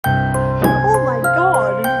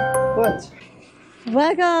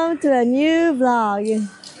Welcome to a new vlog.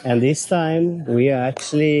 And this time we are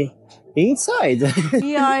actually inside.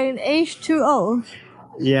 We are in H2O.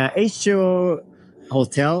 Yeah, H2O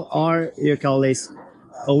Hotel, or you call this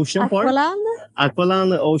Ocean Park?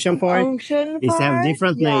 Aqualand Ocean Park. Ocean It Park. have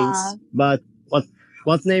different names, but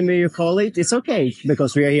what name do you call it? It's okay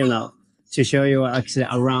because we are here now to show you actually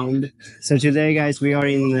around. So today, guys, we are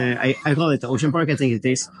in. I call it Ocean Park. I think it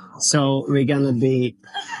is. So we're gonna be.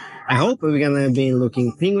 I hope we're gonna be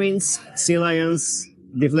looking penguins, sea lions,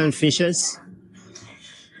 different fishes,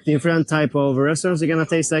 different type of restaurants we're gonna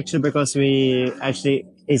taste actually, because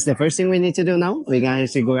it's the first thing we need to do now. We're gonna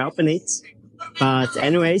actually go up and eat. But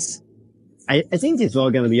anyways, I think it's all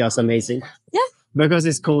gonna be just amazing. Yeah. Because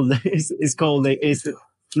it's cold. It's cold. It's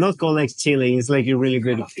not cold like chilling. It's like a really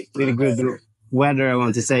good weather, I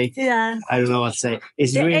want to say. Yeah. I don't know what to say.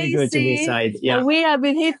 It's The really AC, good to be inside. Yeah. We have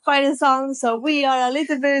been hit by the sun, so we are a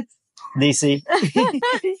little bit DC.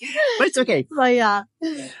 But it's okay. But yeah.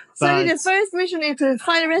 So the first mission is to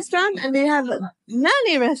find a restaurant, and they have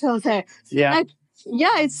many restaurants there. Yeah.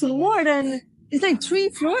 It's like 3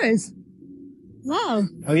 floors. Wow.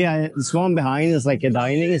 Oh yeah, this one behind is like a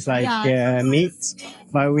dining. It's like meat,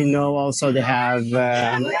 but we know also they have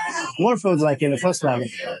more food like in the first level.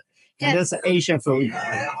 And there's Asian food.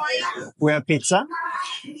 We have pizza.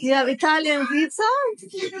 You have Italian pizza.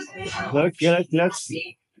 Look.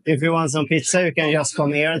 If you want some pizza, you can just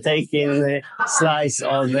come here and take in a slice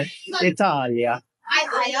of Italia.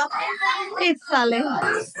 Italy,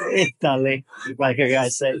 like you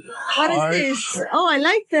guys say. What is this? Oh, I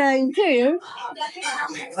like the interior.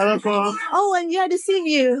 Oh, and you have the sea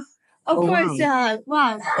view. Of course, yeah.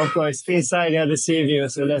 Wow. Of course, inside you have the sea view,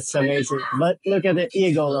 so that's amazing. But look at the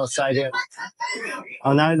eagle outside here.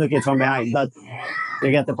 Oh, now look it from behind, but you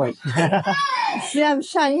get the point. We have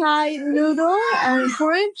Shanghai noodle and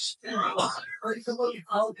porridge.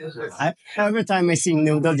 Every time I see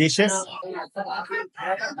noodle dishes,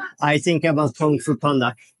 I think about Kung Fu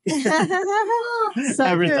Panda. So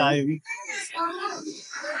every true. time.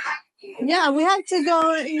 Yeah, we have to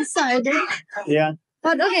go inside. Yeah.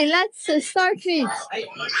 But okay, let's start to eat.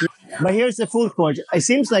 But here's the food court. It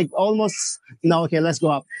seems like almost... No, okay, let's go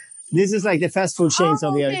up. This is like the fast food chains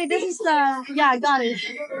over here. Okay, this is the... Yeah, got it.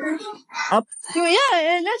 Up?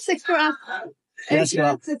 Yeah, let's explore up. Let's go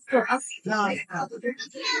up.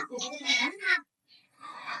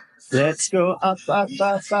 Let's go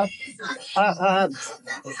up.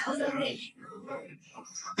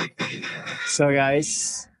 So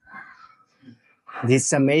guys, this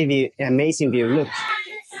is amazing view. Look.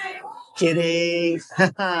 Kidding.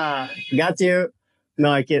 Got you.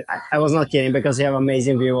 No, I was not kidding, because you have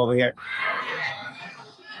amazing view over here.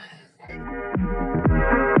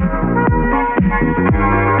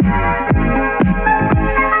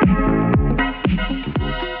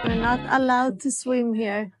 We're not allowed to swim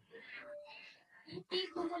here.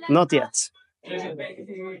 Not yet.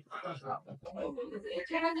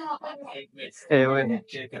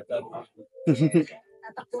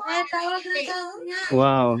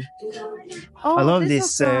 Wow. Oh, I love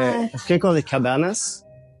this. Can you call it cabanas?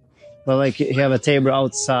 But like you have a table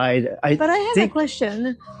outside. But I have a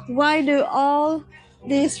question. Why do all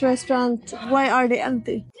these restaurants, why are they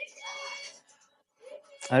empty?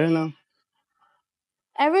 I don't know.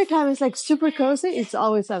 Every time it's like super cozy, it's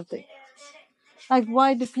always empty. Like,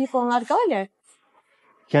 why do people not go there?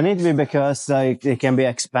 Can it be because like it can be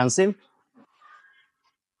expensive?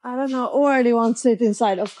 I don't know. Or they want to sit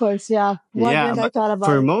inside, of course, yeah. What did I thought about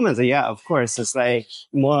for a moment, yeah, of course. It's like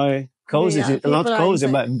more cozy, not cozy,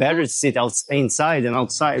 but better to sit inside than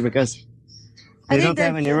outside, because they don't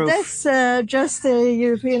have any roof. That's just the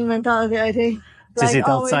European mentality, I think. To sit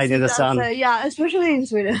outside in the sun. Yeah, especially in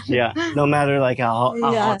Sweden. Yeah, no matter like how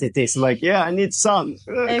hot it is. Like, yeah, I need sun.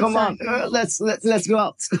 Come on, let's go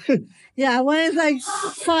out. Yeah, when it's like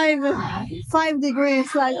 5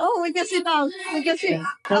 degrees, like, oh, we can sit out. We can sit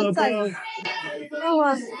outside.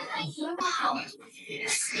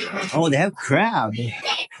 Oh, they have crab.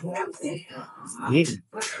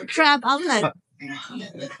 Crab omelet.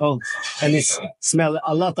 Oh, and it smells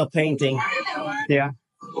a lot of painting. Yeah.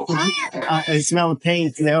 It smells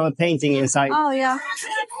paint. They have painting inside. Oh, yeah.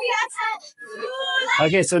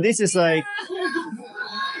 Okay, so this is like...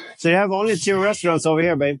 So you have only 2 restaurants over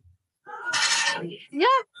here, babe. Yeah.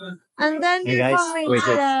 And then you come into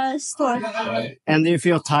the store. And if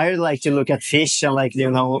you're tired, like to look at fish and like,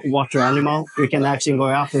 water animal, you can actually go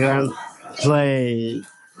up here and play.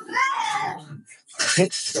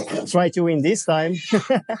 Try to win this time.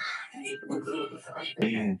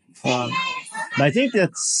 Um, but I think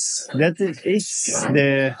that is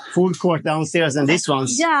the food court downstairs and this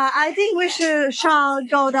one's Yeah, I think we shall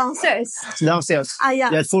go downstairs. downstairs. Yeah.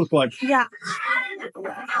 That food court. Yeah.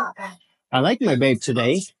 I like my babe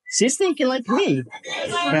today. She's thinking like me.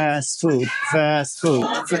 Fast food, fast food.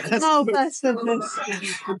 No, fast food, please.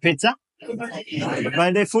 Pizza?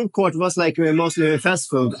 But the food court was like mostly fast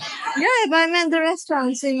food. Yeah, but I meant the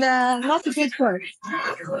restaurants in the not the food court.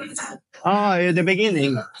 Oh, in the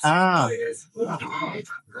beginning. Ah.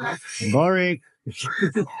 Boring.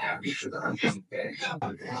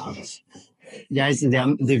 Guys,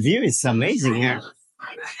 the view is amazing here.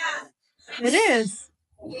 It is.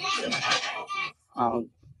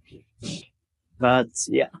 But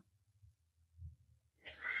yeah.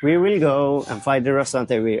 We will go and find the restaurant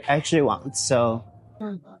that we actually want. So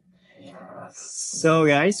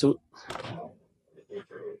guys,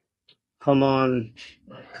 come on.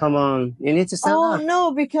 You need to stand Oh up.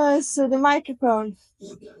 no, because the microphone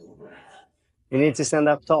You need to stand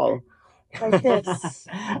up tall. like this.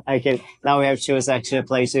 Okay, now we have choose actually a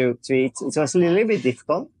place to eat. It was a little bit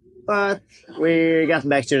difficult, but we got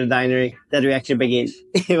back to the diner that we actually began.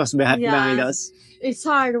 It was behind us. It's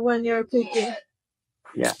hard when you're picky.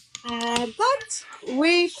 Yeah. But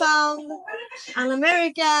we found an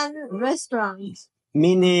American restaurant.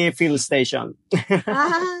 Mini fuel station.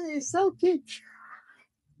 It's so cute.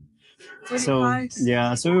 Really So nice.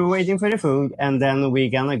 yeah, so we're waiting for the food, and then we're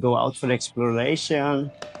gonna go out for the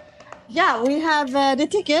exploration. Yeah, we have the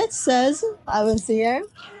ticket says I will see here.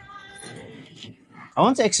 I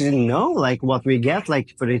want to actually know like what we get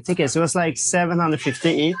like for the tickets. It was like 750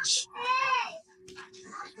 each.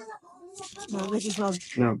 No, this is not.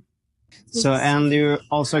 No. So and you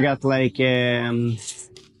also got like a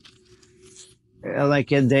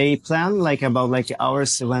day plan, like about like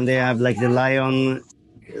hours when they have like the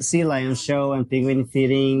sea lion show and penguin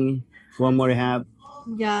feeding. One more have.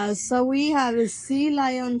 Yeah, so we have a sea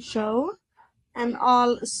lion show, an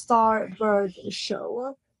all-star bird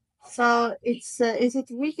show. So it's is it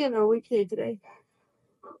weekend or weekday today?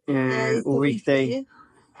 It's a Weekday.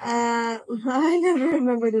 I never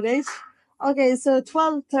remember the days. Okay, so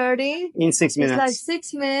 12:30. In 6 minutes. It's like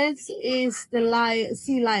 6 minutes is the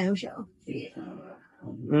sea lion show.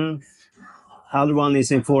 Other one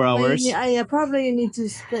is in 4 hours. Yeah, probably you need to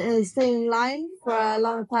stay in line for a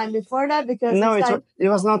long time before that because No, it's it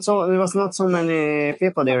was not so many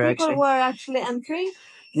people there people actually. were actually entering.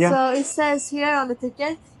 Yeah. So it says here on the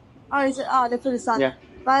ticket, or is it? Oh, they put it on. Yeah.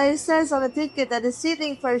 But it says on the ticket that the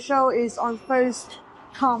seating for a show is on first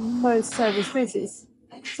come first service basis.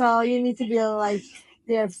 So you need to be like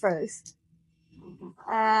there first.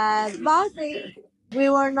 But we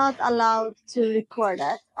were not allowed to record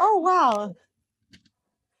that. Oh wow!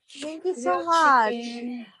 Thank you so much.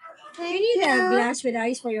 Thank You need a you. glass with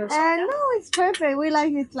ice for your soda. No, it's perfect. We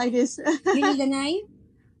like it like this. You need a knife?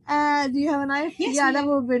 Do you have a knife? Yes, Yeah, we that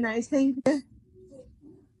would be nice. Thank you.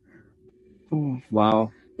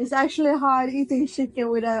 Wow. It's actually hard eating chicken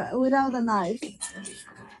without a knife.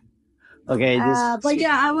 Okay. But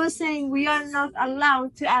yeah, I was saying we are not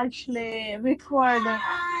allowed to actually record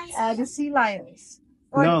the sea lions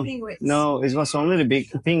or the penguins. No, it was only the big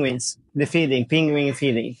penguins. The penguin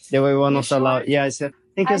feeding. They were not allowed. Yeah,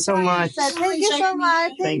 thank you so much. Thank you so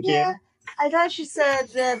much. Thank you. I thought she said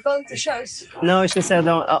both the shows. No, she said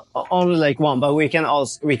only like one, but we can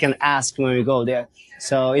ask when we go there.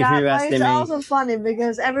 So if you ask it's them, also funny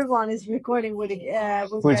because everyone is recording with their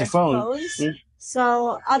phone. phones.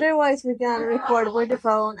 So otherwise we can record with the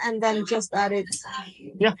phone and then just add it.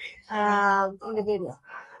 Yeah. In the video.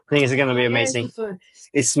 I think it's gonna be amazing.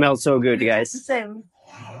 It smells so good, guys. Same.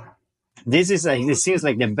 This seems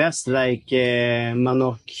like the best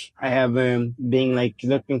manok I have been like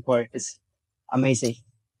looking for. It's amazing.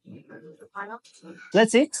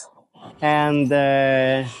 Let's eat, and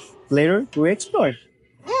later we explore.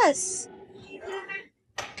 Yes.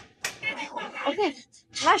 Okay.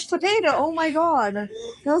 Mashed potato. Oh my god. That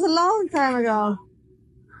was a long time ago.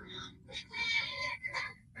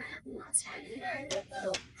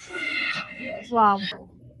 Wow.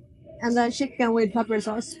 And then chicken with pepper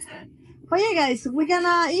sauce. But yeah, guys, we're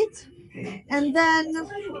gonna eat. And then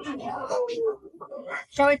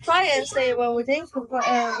shall we try and say what we think?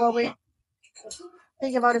 What we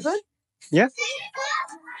think about the food? Yeah.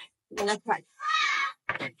 Well, let's try.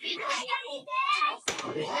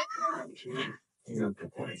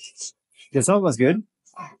 The salt was good.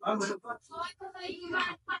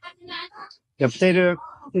 The potato,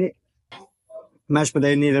 mashed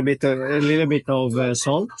potato need a little bit of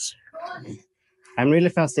salt. I'm really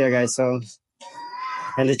fast here, guys. So,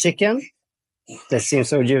 and the chicken, that seems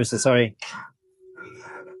so juicy. Sorry.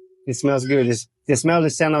 It smells good. The smell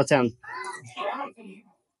is 10 out of 10.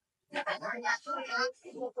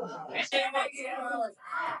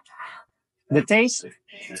 The taste,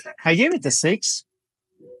 I give it a 6.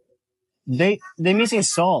 They missing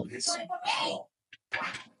salt.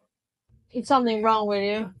 It's something wrong with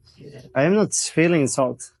you. I am not feeling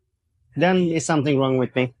salt. Then is something wrong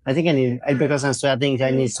with me. I think because I'm sweating,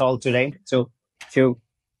 I need salt today to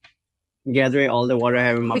gather all the water I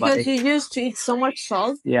have in my Because body. you used to eat so much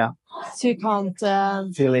salt, Yeah, so you can't.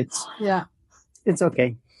 feel it. Yeah. It's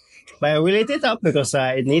okay. But I will eat it up because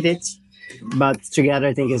I need it. But together,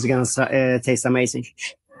 I think it's gonna taste amazing.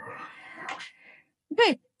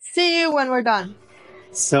 Okay. See you when we're done.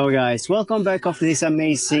 So, guys, welcome back after this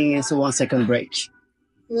amazing 1 second break.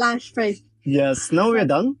 Lunch break. Yes, now we're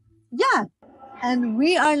done. Yeah. And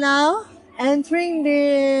we are now entering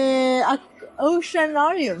the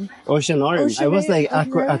oceanarium. Oceanarium. I was like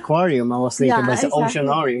aquarium. I was thinking, Yeah, but it's exactly.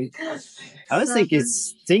 oceanarium. I was thinking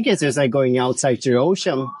it's just like going outside to the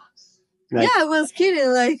ocean. Like, Yeah, I was kidding.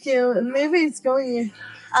 Like, maybe it's going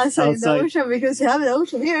outside the Outside. ocean because you have an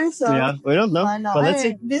ocean here. So yeah, we don't know. why not? But let's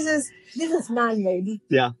see. This is man-made.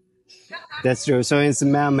 Yeah, that's true. So it's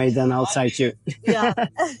man-made and outside too. Yeah.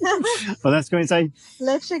 But let's go inside.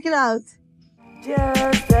 Let's check it out.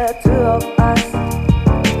 Just the two of us.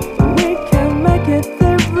 We can make it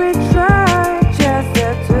if we try. Just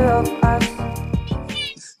the two of us.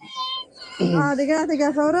 They're gonna take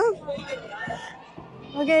a photo.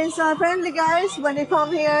 Okay, so apparently, guys, when you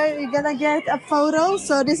come here, you're gonna get a photo.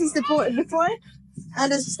 So this is the before,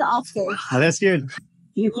 and this is the after. Oh, that's good.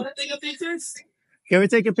 You want to take a picture? Can we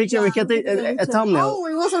take a picture? We can take a thumbnail. Oh,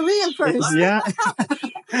 it was a real first. Yeah.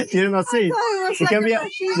 You did not see. I thought it was It can like be a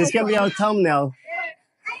machine. this can be our thumbnail.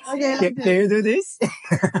 Okay, Can you do this? okay.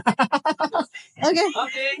 Okay.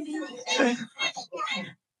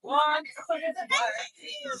 One.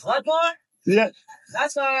 One more. Yeah.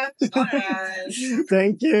 That's all. Alright.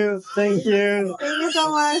 Thank you. Thank you. Thank you so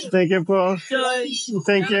much. Thank you, Paul.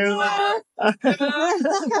 Thank you.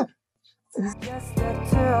 Just the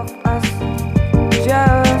two of us.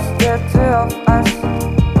 Just the two of us.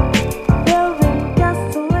 Building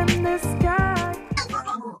castle in the sky.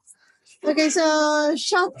 Okay, so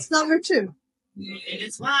shot number 2.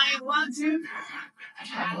 It's my 1, 2.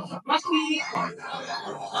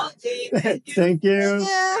 Okay. Thank you.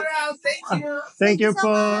 Yeah. Thank you. Thank you, so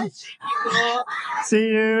Paul. much. See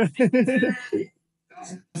you.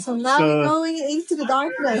 So now we're going into the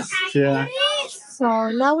darkness. Yeah. So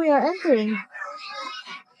now we are entering.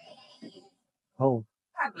 Oh.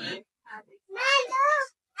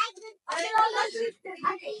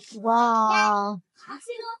 Wow.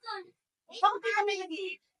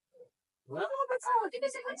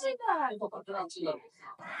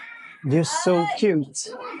 You're so cute.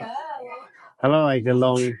 I like the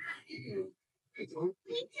long.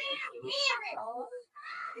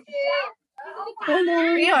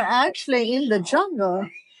 We are actually in the jungle.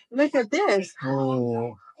 Look at this.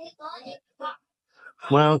 Oh.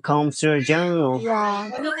 Welcome to the jungle. Yeah.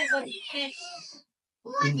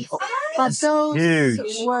 But those Huge.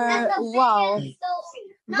 were, wow,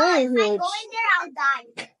 very huge.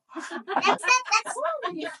 If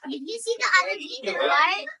you see the other people,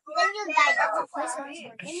 right? Then you'll die. That's a poison.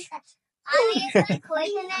 It's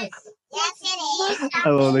poisonous. Yes, it is. I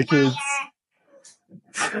love the kids.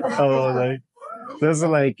 Oh, like those are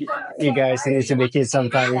like you guys need to be kids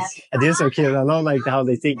sometimes. They're so cute. I love like how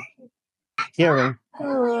they think. Here,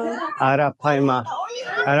 Arapaima.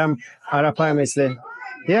 Arapaima is the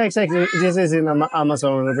yeah, exactly. This is in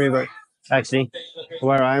Amazon River, actually,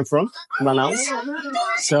 where I'm from, Manaus.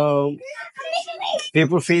 So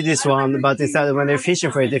people feed this one, but instead when they're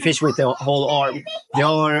fishing for it, they fish with the whole arm. They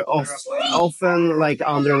are often like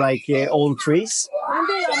under like old trees,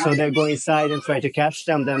 so they go inside and try to catch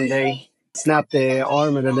them. Then they snap the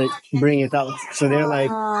arm and then they bring it out. So they're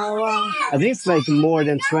like, Wow. I think it's like more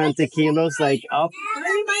than 20 kilos, like up.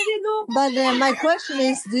 But my question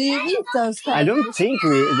is, do you eat those I things? don't think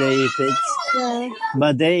they eat it, Yeah.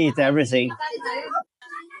 but they eat everything.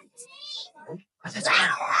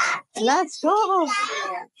 Let's go.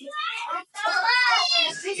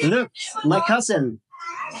 Look, my cousin.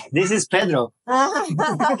 This is Pedro.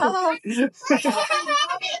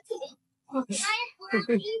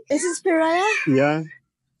 Is this piranha? Yeah.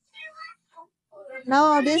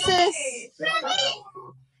 No, this is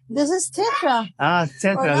tetra. Ah,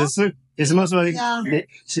 Tetra. This must be Yeah.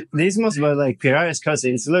 these must be like Piraya's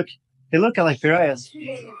cousins. Look, they look like Piraya's.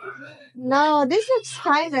 No, this looks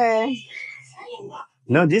tighter.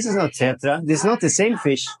 No, this is not Tetra. This is not the same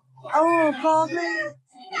fish. Oh, probably.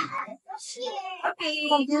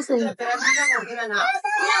 Confusing.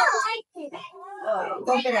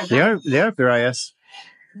 They are piranhas.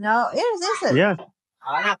 No, is it? Yeah.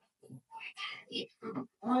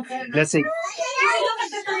 Let's see.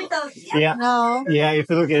 Yeah. No. Yeah, if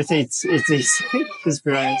you look at it, it's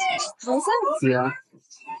piranhas. Is it? Yeah.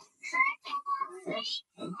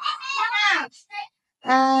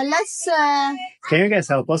 Let's Can you guys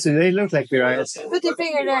help us? Do they look like piranhas? put your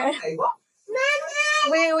finger there.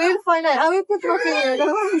 We will find out. I will put my finger. That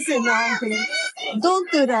was it now. Okay.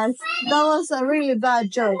 Don't do that. That was a really bad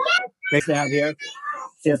joke. Next they have here.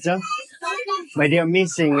 Theater. But they are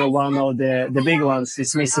missing one of the big ones.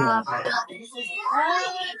 It's missing.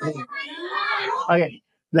 Okay,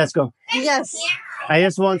 let's go. Yes. I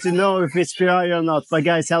just want to know if it's piranha or not. But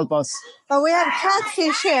guys, help us. But we have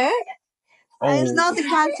catfish here. And it's not the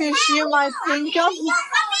catfish you might think of.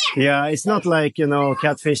 Yeah, it's not like,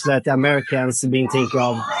 catfish that the Americans being think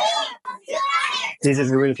of. This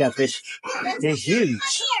is a real catfish. They're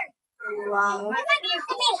huge. Wow.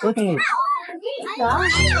 Okay.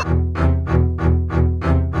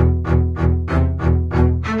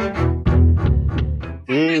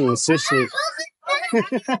 Sushi.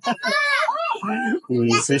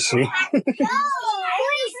 Sushi.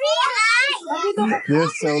 They're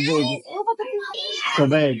so big. So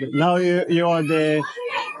babe, now you are the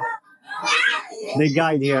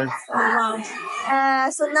guide here.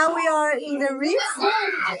 So now we are in the reef.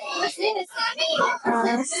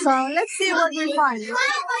 So let's see what we find.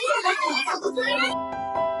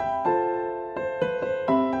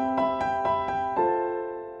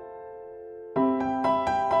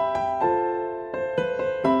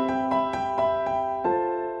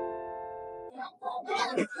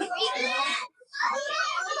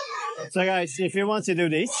 So guys, if you want to do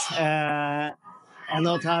this and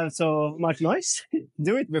not have so much noise,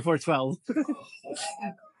 do it before 12. Do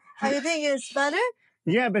you think it's better?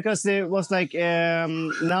 Yeah, because it was like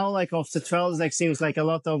now like after 12 like seems like a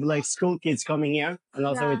lot of like school kids coming here and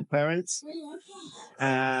also with parents. So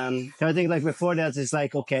I think like before that it's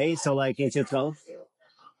like okay, so like into 12.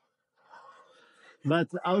 But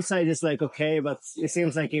outside is like okay, but it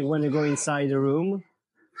seems like when you go inside the room,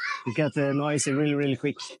 you get the noise really, really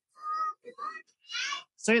quick.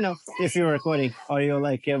 So, if you're recording, are you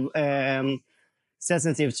like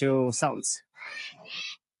sensitive to sounds?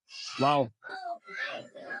 Wow.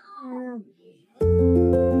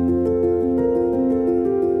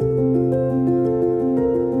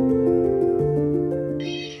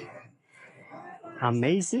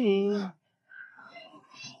 Amazing.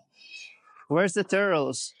 Where's the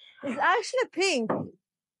turtles? It's actually pink.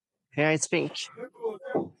 Yeah, it's pink.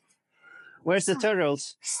 Where's the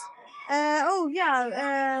turtles? Oh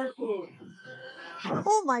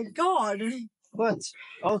my god. What?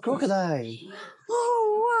 Oh, crocodile.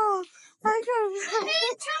 Oh wow. I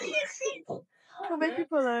can't. How many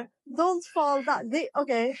people are? Don't fall down.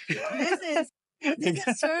 Okay. This is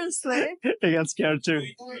seriously. I got scared too.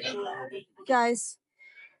 Guys,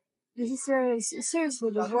 this is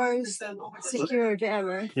seriously the worst security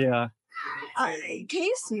ever. Yeah. Can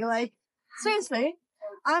you see, like, seriously?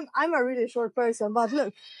 I'm a really short person, but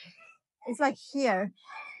look, it's like here.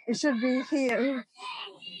 It should be here.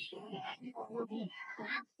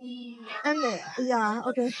 And yeah,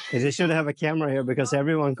 okay. They should have a camera here because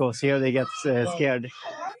everyone goes here, they get scared.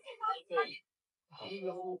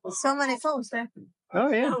 So many phones there.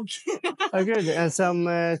 Oh, yeah. Oh, good. And some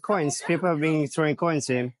coins. People have been throwing coins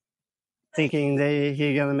in, thinking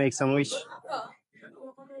he gonna make some wish.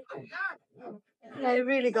 I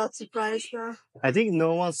really got surprised now. I think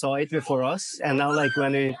no one saw it before us, and now like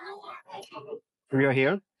when we are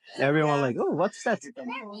here, everyone like, oh, what's that?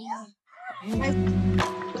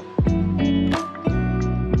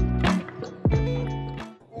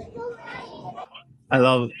 I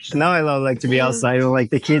love like to be outside.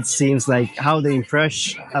 Like the kids seems like how they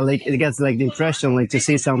impress. Like it gets like the impression like to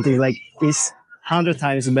see something like this 100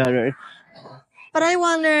 times better. But I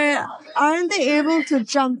wonder, aren't they able to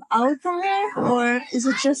jump out from here, or is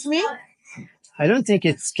it just me? I don't think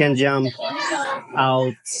it can jump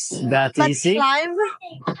out that But easy. climb?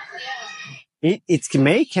 It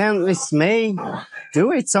may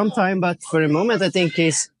do it sometime, but for the moment I think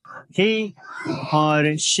he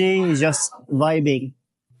or she just vibing.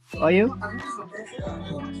 Are you?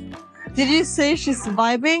 Did you say she's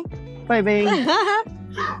vibing? Vibing.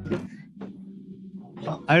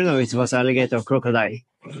 I don't know if it was alligator or crocodile.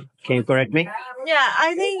 Can you correct me? Yeah,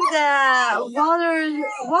 I think the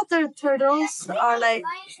water turtles are like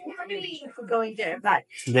going there back.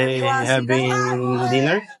 They have been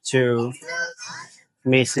dinner to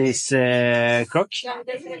Mrs. Croc. I'll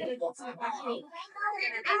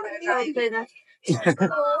play that.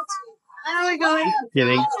 Where are we going?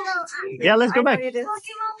 Kidding. Yeah, let's go I know back. it is.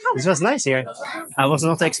 This was nice here. I was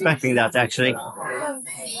not expecting that actually.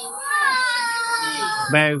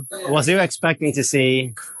 But was you expecting to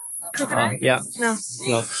see? Yeah. No.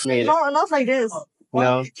 No. Made it. No, not like this.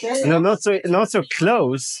 No. No, not so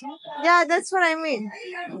close. Yeah, that's what I mean.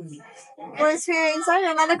 Was here inside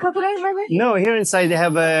another crocodile, maybe? No, here inside they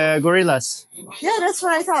have gorillas. Yeah, that's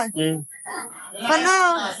what I thought. Mm. But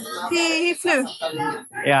now he flew.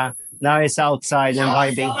 Yeah. Now it's outside and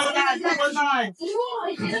vibing.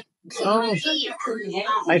 Oh,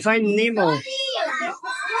 I find Nemo.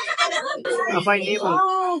 I find Nemo.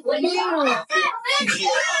 Oh,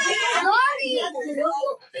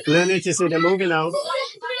 We need to see the movie now.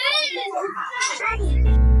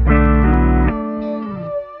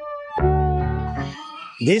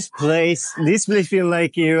 This place feel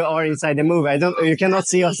like you are inside the movie. You cannot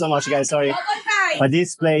see us so much, guys. Sorry, but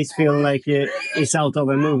this place feel like it's out of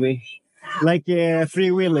a movie, like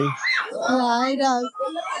Free Willy. yeah, it does.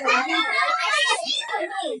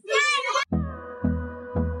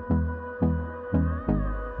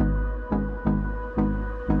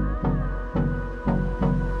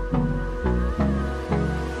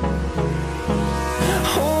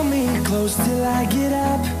 Hold me close till I get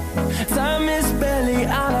up. Time is barely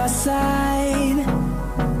on our side.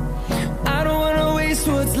 I don't wanna waste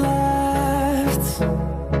what's left.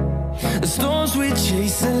 The storms we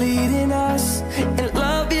chase are leading us, and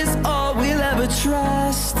love is all we'll ever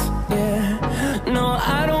trust. Yeah, no,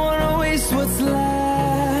 I don't wanna waste what's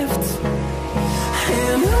left.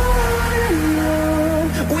 And on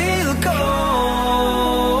we'll go,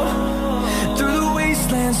 through the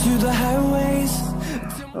wastelands, through the highways.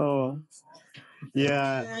 Oh,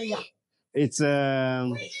 yeah. It's a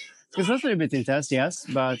little bit intense, yes,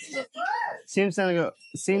 but seems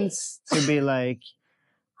to be like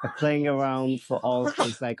a playing around for all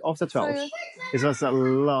things. Like after 12, it was a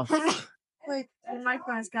lot. Wait, the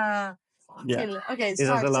microphone is gonna Yeah, kill. Okay, it was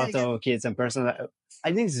start. a Say lot again. of kids and person.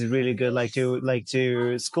 I think this is really good. Like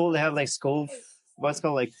to school. They have like school. What's it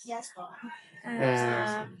called like?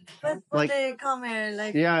 But like- they come here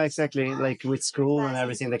like Yeah, exactly. Like with school and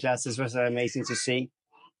everything. The classes was amazing to see.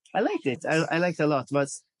 I liked it. I liked it a lot. But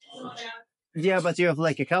yeah, but you have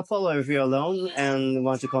like a couple, or if you're alone and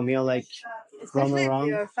want to come here, like run especially if around.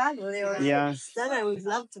 you're family or Yeah. then I would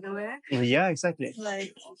love to go here. Yeah, exactly.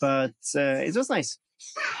 Like But it was nice.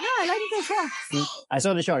 yeah, I like it as well. I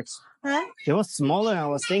saw the sharks. Huh? It was smaller than I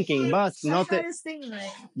was thinking, but not I the. tried stingray.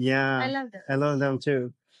 Yeah, I love them. I love them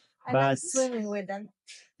too. I like But swimming with them.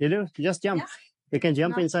 you do just jump. You can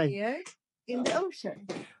jump Not inside. here in the ocean.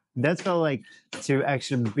 That felt like to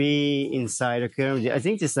actually be inside a aquarium. I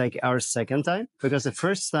think it's like our second time because the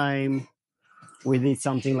first time we did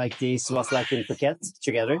something like this was like in Phuket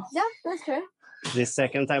together. Yeah, that's true. The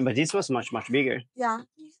second time, but this was much bigger. Yeah,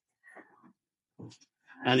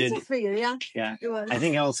 And it's a figure. Yeah, yeah, it was. I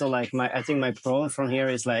think also like I think my pro from here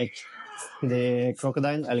is like the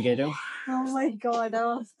crocodile alligator. Oh my god, that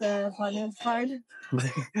was the funniest part.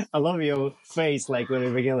 I love your face like when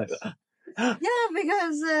you begin like. Yeah,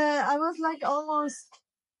 because I was like almost.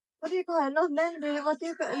 What do you call it? Not landing. What do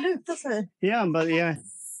you call it? Luta sig. Yeah, but yeah,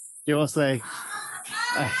 it was like.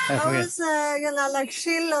 I I forget. was gonna like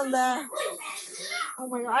chill on the. Oh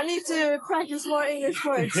my god! I need to practice more English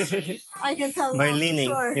words. I can tell. By now, leaning,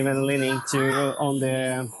 sure. even leaning to on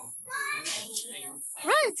the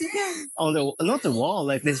Right. You can. not the wall,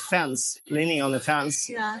 like this fence, leaning on the fence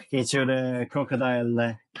Yeah. into the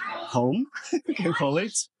crocodile home, you can call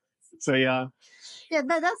it. So yeah, Yeah,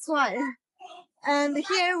 that's why. And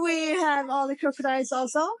here we have all the crocodiles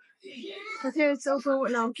also. But here it's also.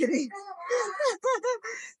 No, I'm kidding.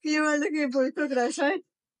 You were looking for the crocodiles, right?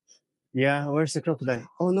 yeah. Where's the crocodile?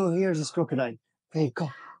 Oh no, here's this crocodile. Hey, come.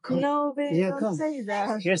 No, baby, Yeah, don't come. say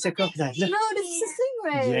that. Here's the crocodile. Look. No, this is a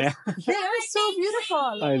stingray. Yeah, They are so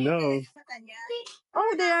beautiful. I know.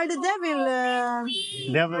 Oh, they are the devil.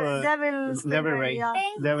 Devil, Devil. devil stingray, ray, Yeah.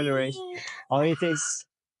 devil ray. Oh, it is.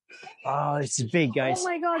 Oh, it's big, guys. Oh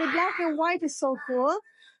my god, the black and white is so cool.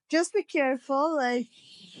 Just be careful, like.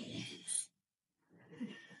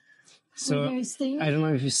 So when you're stinging. I don't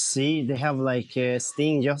know if you see, they have like a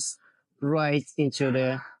sting just right into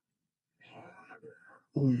the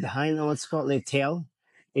behind what's called the tail.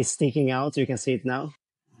 It's sticking out. You can see it now.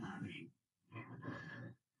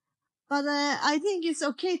 But I think it's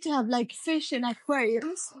okay to have like fish in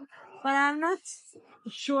aquariums. But I'm not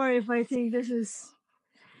sure if I think this is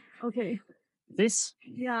okay. This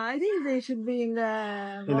Yeah, I think they should be in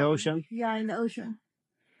the in the ocean. Yeah, in the ocean.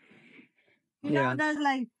 You know, Yeah. that's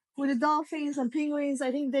like with the dolphins and penguins.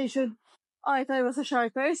 I think they should. Oh, I thought it was a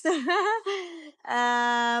shark first.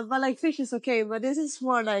 But like fish is okay. But this is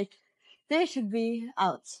more like they should be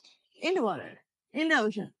out in the water, in the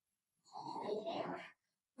ocean.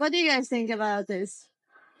 What do you guys think about this?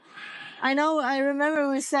 I know. I remember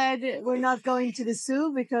we said we're not going to the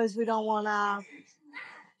zoo because we don't wanna.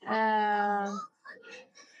 Uh,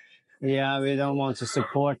 Yeah, we don't want to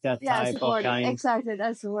support that yeah, type of support it. kind Exactly.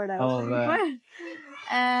 That's the word I was of. looking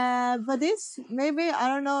for. But this maybe I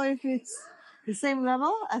don't know if it's the same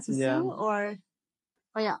level as a Yeah. zoo or.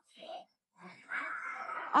 But yeah.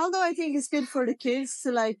 Although I think it's good for the kids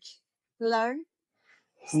to like learn.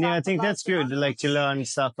 Yeah, I think about that's the good. Like to learn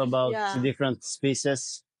stuff about Yeah. different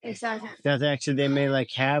species Exactly. that actually they may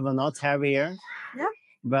like have or not have here. Yeah.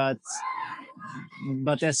 But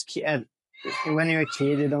when you're a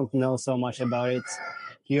kid, you don't know so much about it.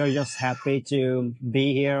 You're just happy to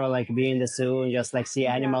be here or like be in the zoo and just like see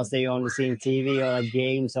animals that you only see in TV or like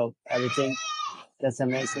games or everything. That's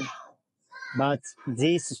amazing. But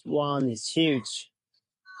this one is huge.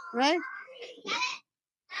 Right?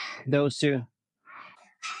 Those two.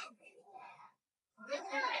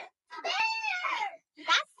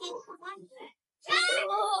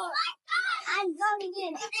 I'm going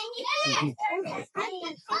in.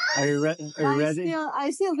 Are you ready?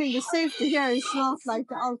 I still think the safety here is not like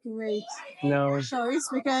the ultimate No. choice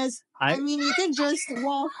because I mean you can just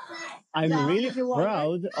walk. I'm down really if you want.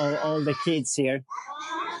 proud of all the kids here,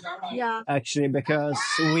 Yeah. actually, because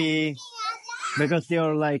they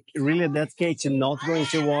are like really dedicated to not going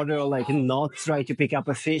to water or like not try to pick up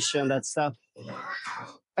a fish and that stuff.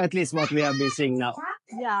 At least what we have been seeing now.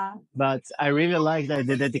 Yeah. But I really like that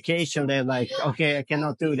the dedication. They're like, okay, I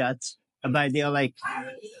cannot do that. But they're like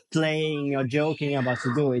playing or joking about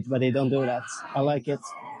to do it, but they don't do that. I like it.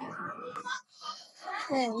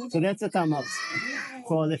 So that's a thumb up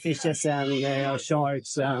for the fishes and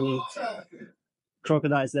sharks and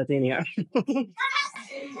crocodiles that in here.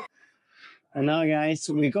 And now, guys,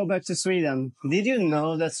 we go back to Sweden. Did you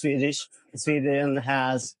know that Sweden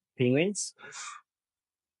has penguins?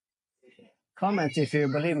 Comment if you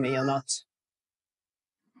believe me or not.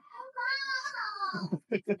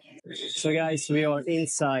 So, guys, we are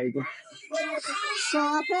inside. So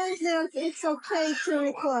apparently it's okay to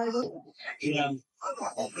record. Yeah.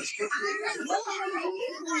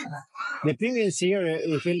 The penguins here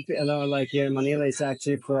in Philippines, like here in Manila, is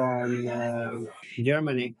actually from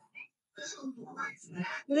Germany.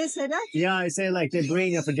 Did they say that? Yeah, I say like they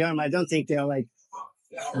bring them from Germany. I don't think they're like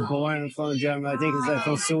born from Germany. I think it's like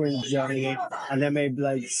from zoo in Germany, and they may be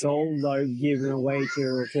like sold or given away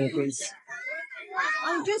to Philippines.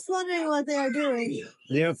 I'm just wondering what they are doing.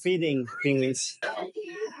 They're feeding penguins.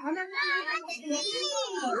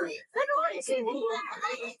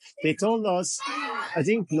 They told us, I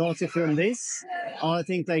think, not to film this. Or I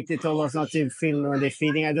think like they told us not to film when they're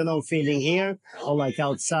feeding. I don't know, feeding here or like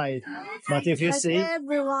outside. But if you Like see,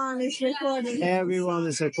 everyone is recording. everyone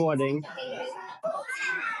is recording.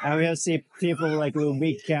 And we have seen people like with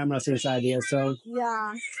big cameras inside here. So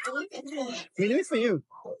Yeah. we do it for you.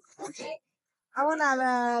 I want to have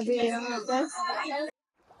a video of this.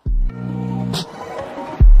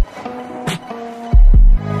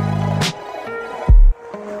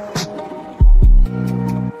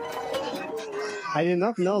 I did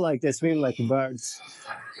not know like they swim like birds.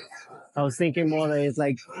 I was thinking more that it's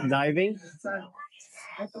like diving.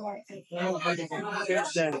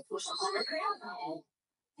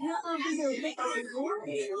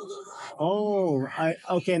 Oh,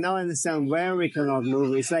 okay. Now I understand where we cannot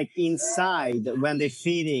move. It's like inside when they're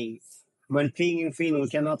feeding. When feeding, we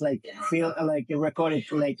cannot like feel like record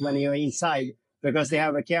it like when you're inside because they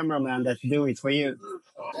have a cameraman that do it for you.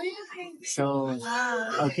 So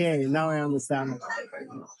okay, now I understand.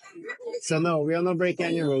 So no, we are not breaking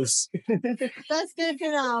any rules. That's good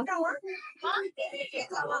to know.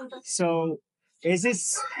 So is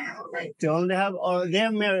this the only have or they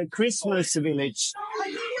have a Christmas village?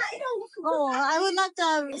 Oh, I would like to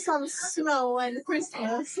have some snow and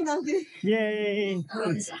Christmas. Yay!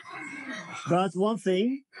 But one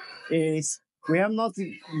thing is we have not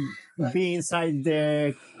been inside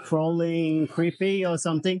the crawling creepy or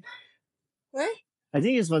something. Where? I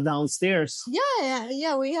think it's for downstairs.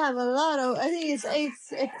 Yeah. We have a lot of. I think it's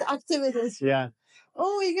eight activities. Yeah.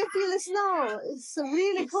 Oh, you can feel the snow. It's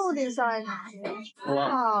really cold inside.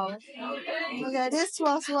 Wow. Okay, this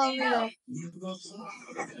was one minute.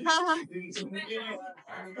 Haha.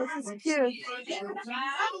 This is cute.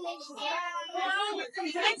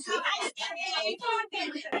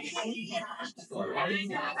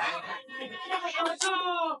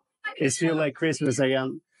 It feels like Christmas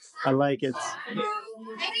again. I like it.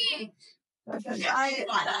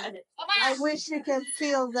 I wish you could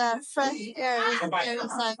feel the fresh air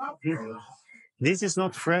inside. This is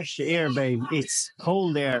not fresh air, babe. It's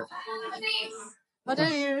cold air. What are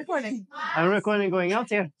you recording? I'm recording going out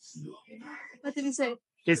here. What did you say?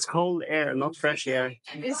 It's cold air, not fresh air.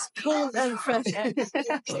 It's cold and fresh air.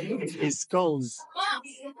 It's cold.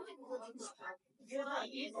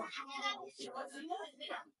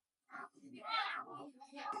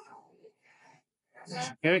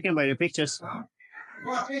 Here you can buy the pictures.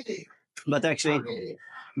 But actually,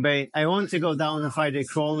 babe, I want to go down and find the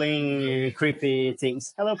crawling, creepy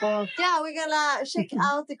things. Hello, Paul. Yeah, we're gonna check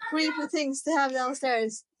out the creepy things to have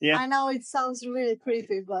downstairs. Yeah. I know it sounds really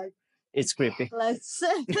creepy, but It's creepy. let's.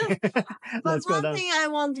 But Let's go one down. thing I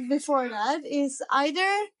want before that is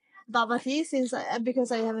either bubble tea,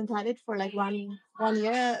 because I haven't had it for like one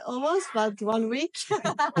year almost, but 1 week.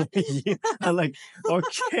 I'm like,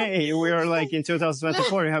 okay, we are like in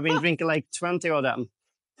 2024. You have been drinking like 20 of them.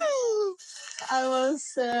 I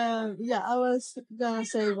was gonna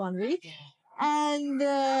say 1 week, and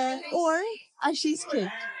or a cheesecake.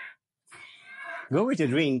 Go with the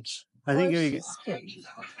drink. I think Or you, cheesecake.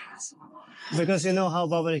 because you know how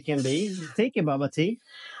bubble tea can be. Take a bubble tea,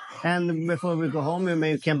 and before we go home,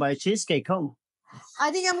 you can buy cheesecake home.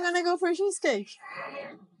 I think I'm gonna go for cheesecake.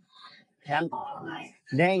 And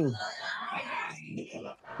dang.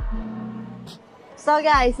 So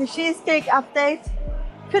guys, the cheesecake update.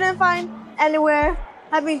 Couldn't find anywhere.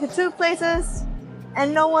 I've been to 2 places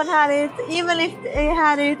and no one had it. Even if they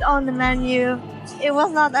had it on the menu, it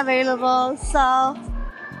was not available. So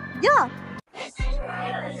yeah.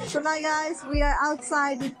 So now guys, we are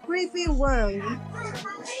outside the creepy world.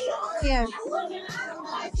 Here.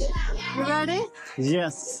 You ready?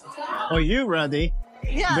 Yes. Are you ready?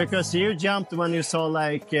 Yeah. Because you jumped when you saw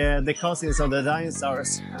like the cousins of the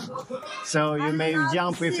dinosaurs. So you may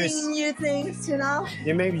jump if it's. Seeing new things, you know.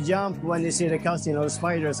 You may jump when you see the cousin of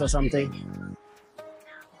spiders or something.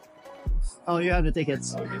 Oh, you have the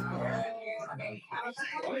tickets.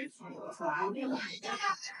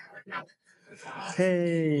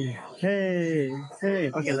 Hey, hey,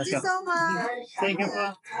 hey. Okay, let's Thank go. you so much. Thank you.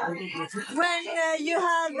 When you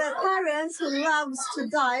have parents who loves to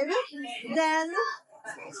dive, then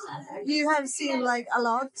you have seen like a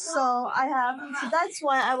lot. So I have. So that's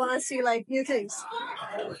why I want to see like new things.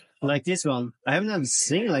 Like this one. I haven't ever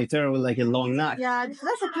seen like turtle with like a long neck. Yeah,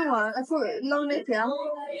 that's a cool one. A cool long neck, yeah.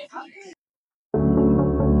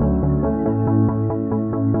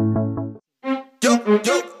 Yo,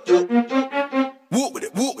 yo, yo. Whoop with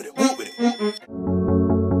it, whoop with it, whoop with it.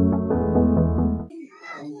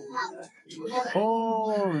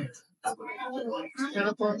 Oh,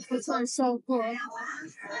 This one's so cool.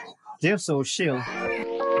 they're so chill.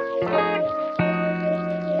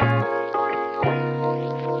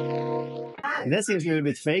 That seems a little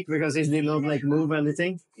bit fake because it did not like move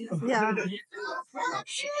anything. Yeah.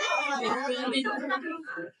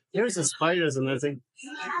 There's a spiders and everything.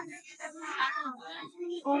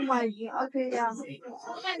 Oh my god. Okay, yeah.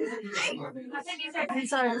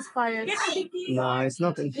 These are inspired. No, it's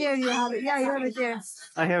not. Here you have it. Yeah, you have it there.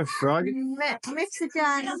 I have frog.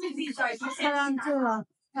 Mexican tarantula.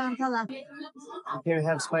 Tarantula. Here we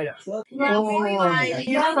have spider. Oh,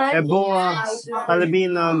 A boa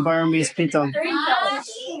albino Burmese python.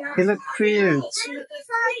 He look cute.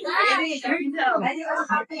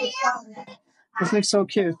 This looks so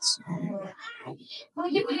cute.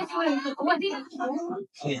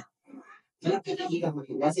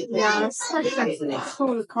 yeah, such a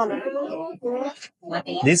cool color.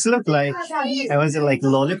 This look like, I was it like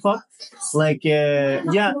lollipop? Like, yeah,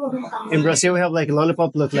 in Brazil we have like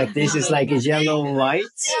lollipop look like this. It's like yellow white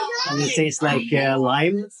and it tastes like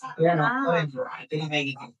lime.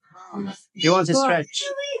 You want to stretch?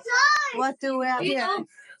 What do we have here?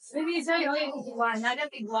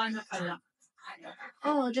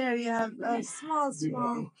 Oh, there you have a small.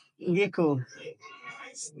 Gecko.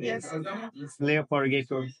 Yes. Leopard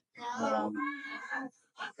gecko.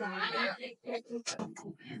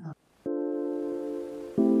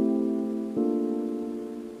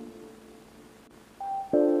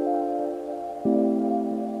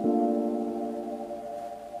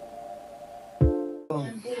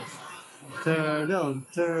 Turtle.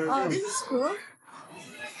 Oh, this is cool.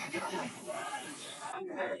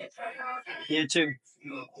 You too.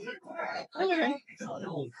 Okay.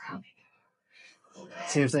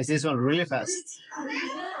 Seems like this one really fast.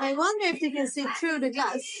 I wonder if they can see through the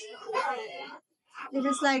glass. If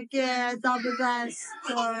it's like double glass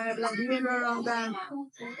or like mirror on the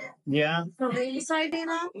Yeah, from the inside, you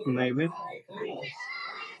know? maybe.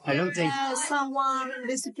 I don't think. Someone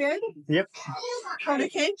disappeared Yep, from the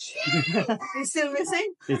cage. He's still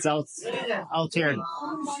missing. it's out here.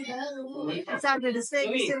 It's after the snake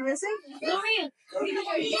is still missing.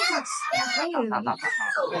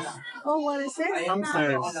 Oh, what is it?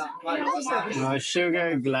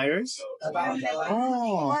 Sugar gliders.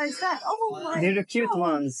 Oh, What is that? Oh, my they're the cute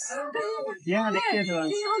ones. Yeah, the cute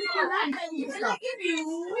ones.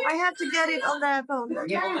 I have to get it on the phone.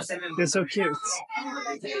 They're so cute.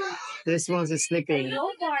 This one is sleeping.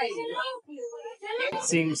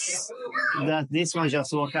 Seems that this one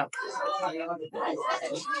just woke up.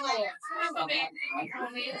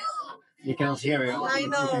 You can't hear it. I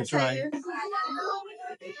know. You can try.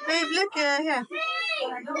 Babe, look here.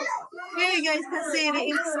 Here you guys can see the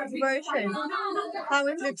instant version. How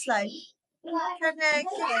it looks like. Can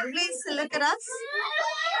you please look at us?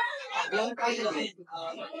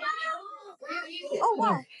 Oh,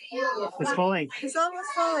 wow. It's falling. It's almost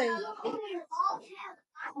falling.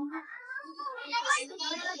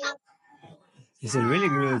 It's a really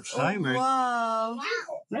good timer. Wow.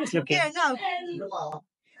 Nice looking. Here, now.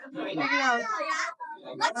 Look it out.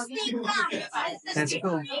 That's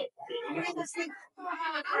cool.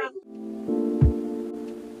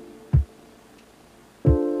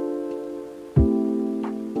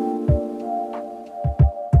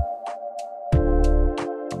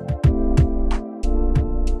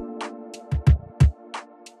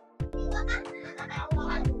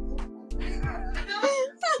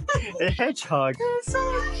 A hedgehog. They're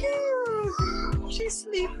so cute. She's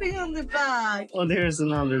sleeping on the back. Oh, there's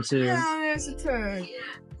another too. Yeah, there's a third.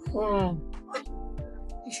 Oh,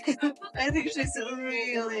 I think she's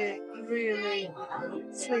really, really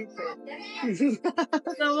sleeping.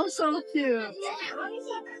 That was so cute.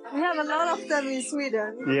 We have a lot of them in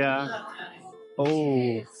Sweden. yeah.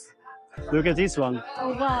 Oh, look at this one.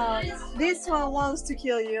 Oh wow. This one wants to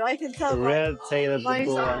kill you. I can tell by Red-tailed my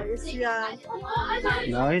boa. eyes. Yeah.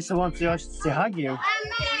 No, he wants to just to hug you.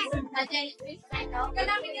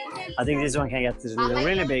 I think this one can get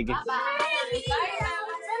really big.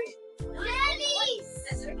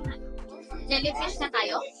 Jellyfish na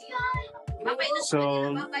tayo? So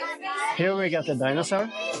here we got the dinosaur,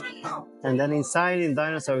 and then inside the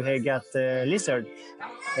dinosaur we got the lizard,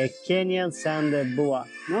 a Kenyan sand boa.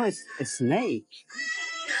 No, it's a snake.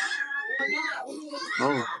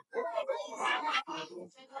 Oh,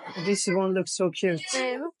 this one looks so cute.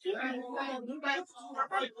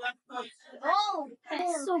 Oh,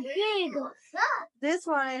 it's so big. This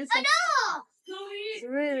one is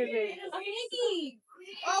really big.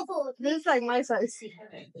 Oh, This is like my size.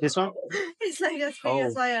 This one? It's like as big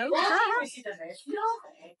as I am.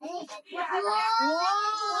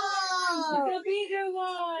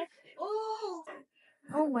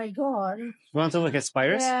 Oh my god. You want to look at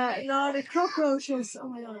spiders? Yeah, no, the cockroaches. Oh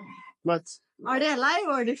my god. But Are they alive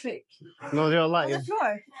or are they fake? no, they're On alive. the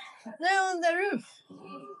floor. They're on the roof.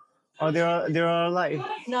 Oh, they're alive.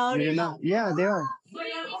 No, Do you know? Yeah, they are.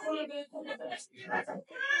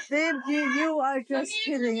 Babe, you are just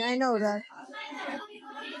kidding. I know that.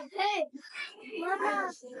 hey, Mama.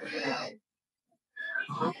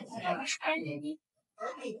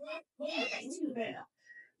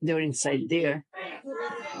 They're inside there.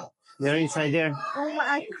 They're inside there. Oh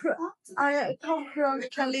my, a cockroach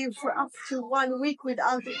can live for up to 1 week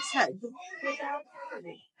without its head.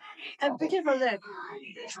 And be careful there.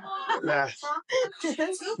 Yeah.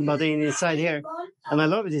 But inside here, and I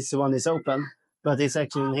love this one is open, but it's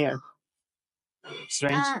actually in here.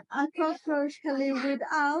 Strange. A cockroach can live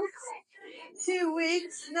without 2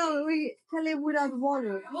 weeks. No, we can live without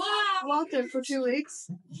water. Water for 2 weeks.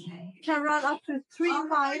 Can run up to 3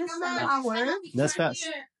 miles an hour. That's fast.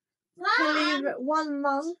 Can live 1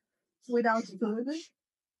 month without food.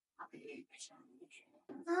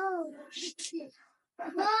 Oh.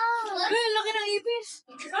 Laki ng ipis.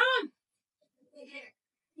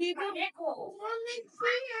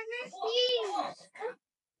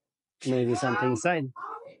 Maybe something inside.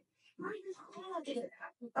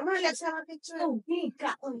 I'm gonna get some picture.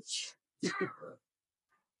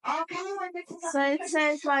 Oh, so it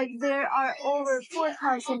says like there are over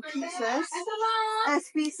 4,000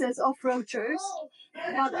 species of roaches,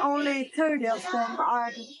 but only 30 of them are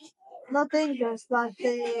not dangerous, but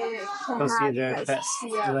they can Consider have pests,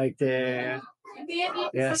 Yeah. like the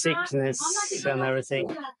sickness and everything.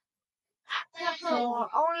 So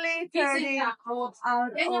only 30 out of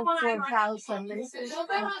 4,000.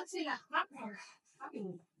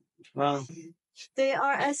 Well, They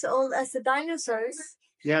are as old as the dinosaurs.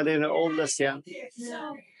 yeah, they're the oldest, yeah.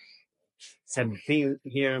 It's been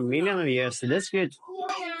here a million of years, so that's good.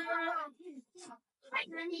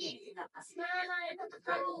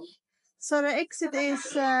 So the exit is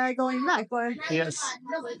going back, or? Yes.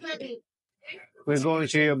 We're going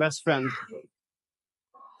to your best friend.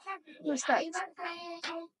 Who's that?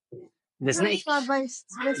 The snake. My best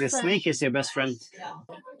The friend. snake is your best friend.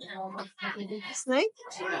 Snake?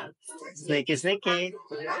 Snakey, snakey.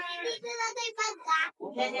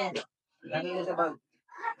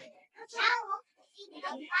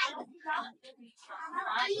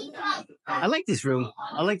 I like this room.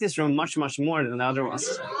 I like this room much, much more than the other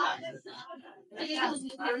ones.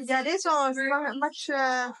 Yeah, this one was much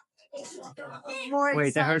more.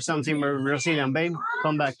 Wait, I heard something Brazilian, babe.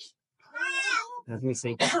 Come back. Let me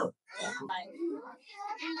see.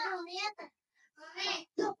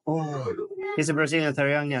 Oh, he's a Brazilian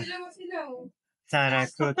Taranja.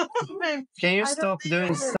 Tarakut. Can you stop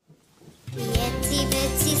doing stuff? The itsy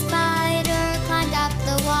bitsy spider climbed up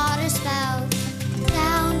the water spout.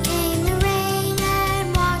 Down came the rain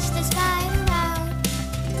and washed the spider out.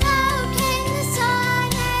 Out came the sun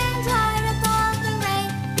and dried up all the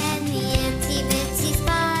rain. And the itsy bitsy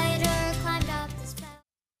spider climbed up the spout.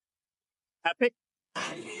 Happy?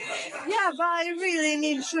 Yeah, but I really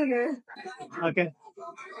need sugar. Okay.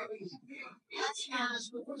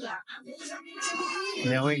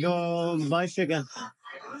 There we go. Buy sugar.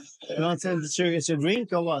 You want some sugar to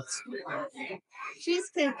drink or what?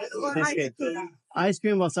 Cheesecake or ice Cheesecake. cream. Ice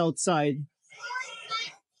cream was outside.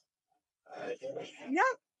 Yeah,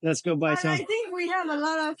 Let's go buy but some. I think we have a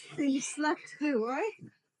lot of things left to do, right?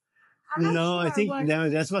 I'm not No, I sure, think but- no,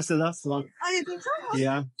 that was the last one. Oh, you think so?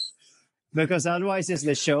 Yeah. Because otherwise it's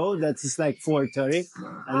the show that is like 4:30.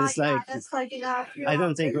 And it's Yeah, like, that's like enough. I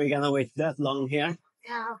don't think we're gonna wait that long here.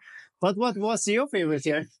 Yeah. But what was your favorite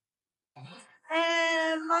here?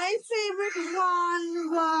 And my favorite one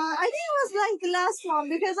was, I think it was like the last one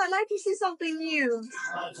because I like to see something new.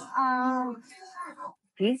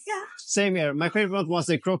 Yeah. Same here. My favorite one was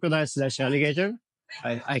the crocodile / alligator.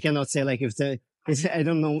 I cannot say like if the, I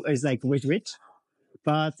don't know, it's like which.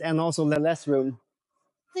 But, and also the last room.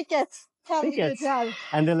 Tickets. Tickets.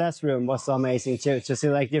 And the last room was amazing too, to see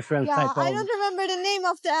like different Yeah, type of. I don't remember the name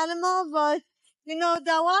of the animal, but you know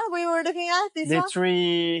that one we were looking at? This The one?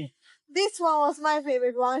 tree. This one was my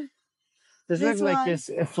favorite one. This This looks like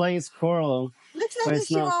one. a flying squirrel. Looks But like a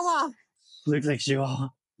it's not. chihuahua. Looks like Chihuahua.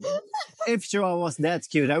 If Chihuahua was that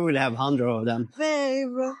cute, I would have 100 of them. Babe,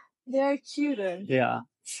 they're cuter. Yeah.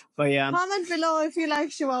 But yeah, Comment below if you like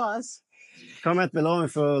chihuahuas. comment below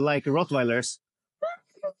if you like Rottweilers.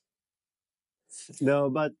 No,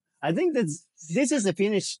 but I think this is the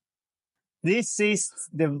finish. This is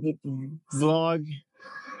the vlog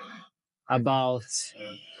about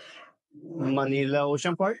Manila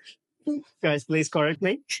Ocean Park. Guys, please correct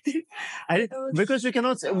me. Because we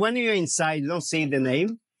cannot, when you're inside, you don't see the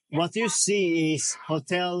name. What you see is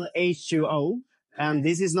Hotel H2O. And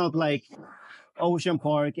this is not like Ocean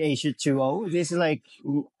Park H2O. This is like,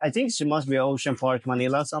 I think it must be Ocean Park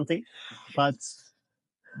Manila or something. But,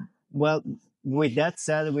 well, with that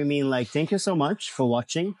said, we mean like, thank you so much for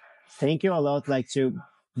watching. Thank you a lot, like to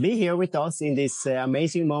be here with us in this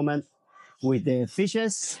amazing moment with the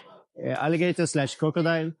fishes, alligator /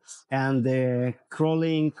 crocodile, and the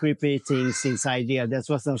crawling, creepy things inside here. That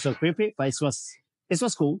was not so creepy, but it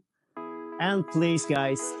was cool. And please,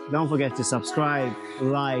 guys, don't forget to subscribe,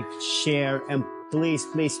 like, share, and please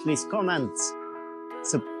comment.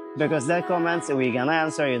 So, because that comments, we're gonna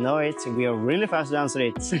answer, you know it. We are really fast to answer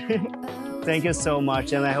it. Thank you so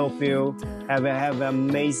much, and I hope you have an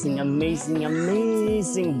amazing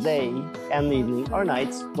day and evening or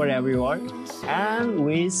night, wherever you are. And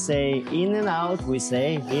we say in and out, we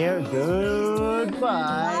say here, goodbye.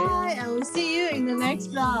 Bye, and we'll see you in the next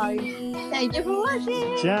vlog. Thank you for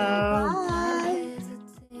watching. Ciao. Bye.